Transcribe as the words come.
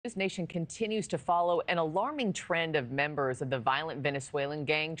NewsNation continues to follow an alarming trend of members of the violent Venezuelan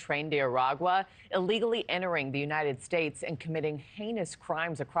gang Tren de Aragua illegally entering the United States and committing heinous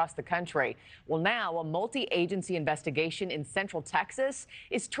crimes across the country. Well, now a multi-agency investigation in Central Texas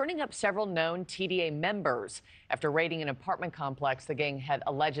is turning up several known TDA members after raiding an apartment complex the gang had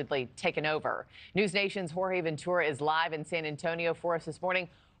allegedly taken over. NewsNation's Jorge Ventura is live in San Antonio for us this morning.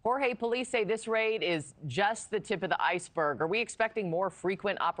 Jorge, police say this raid is just the tip of the iceberg. Are we expecting more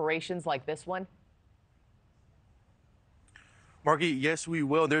frequent operations like this one? Markie, yes, we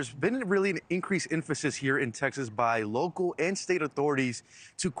will. There's been really an increased emphasis here in Texas by local and state authorities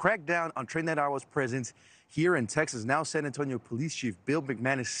to crack down on Tren de Aragua's presence here in Texas. Now, San Antonio Police Chief Bill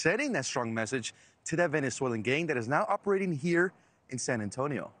McMahon is sending that strong message to that Venezuelan gang that is now operating here in San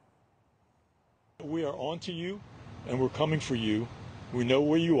Antonio. We are on to you, and we're coming for you. We know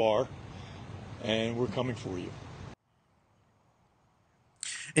where you are, and we're coming for you.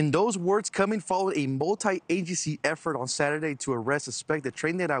 And those words coming followed a multi-agency effort on Saturday to arrest suspected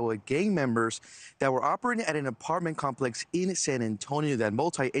Tren de Aragua gang members that were operating at an apartment complex in San Antonio. That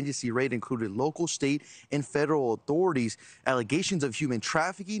multi-agency raid included local, state, and federal authorities. Allegations of human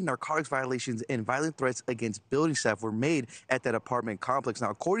trafficking, narcotics violations, and violent threats against building staff were made at that apartment complex.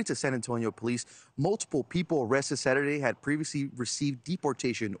 Now, according to San Antonio police, multiple people arrested Saturday had previously received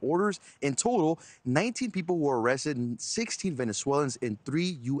deportation orders. In total, 19 people were arrested, 16 Venezuelans and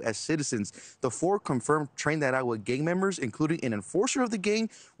 3 U.S. citizens. The 4 confirmed Tren de Aragua gang members, including an enforcer of the gang,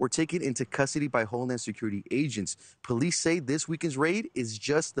 were taken into custody by Homeland Security agents. Police say this weekend's raid is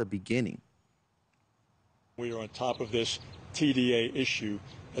just the beginning. We are on top of this TDA issue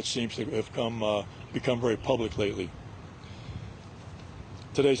that seems to have become very public lately.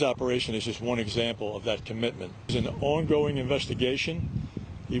 Today's operation is just one example of that commitment. It's an ongoing investigation.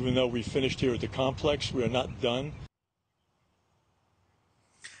 Even though we finished here at the complex, we are not done.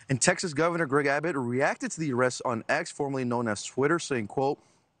 And Texas Governor Greg Abbott reacted to the arrest on X, formerly known as Twitter, saying, quote,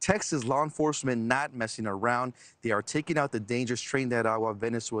 "Texas law enforcement not messing around. They are taking out the dangerous Tren de Aragua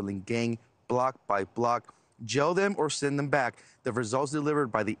Venezuelan gang block by block. Jail them or send them back. The results delivered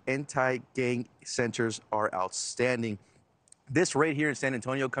by the anti-gang centers are outstanding." This raid here in San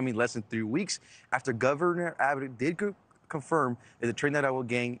Antonio coming less than 3 weeks after Governor Abbott did confirm that the Tren de Aragua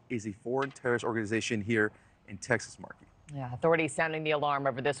gang is a foreign terrorist organization here in Texas, Markie. Yeah, authorities sounding the alarm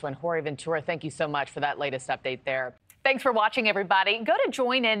over this one. Jorge Ventura, thank you so much for that latest update there. Thanks for watching, everybody. Go to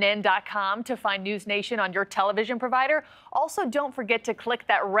joinnn.com to find NewsNation on your television provider. Also, don't forget to click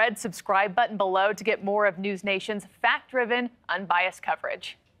that red subscribe button below to get more of NewsNation's fact-driven, unbiased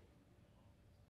coverage.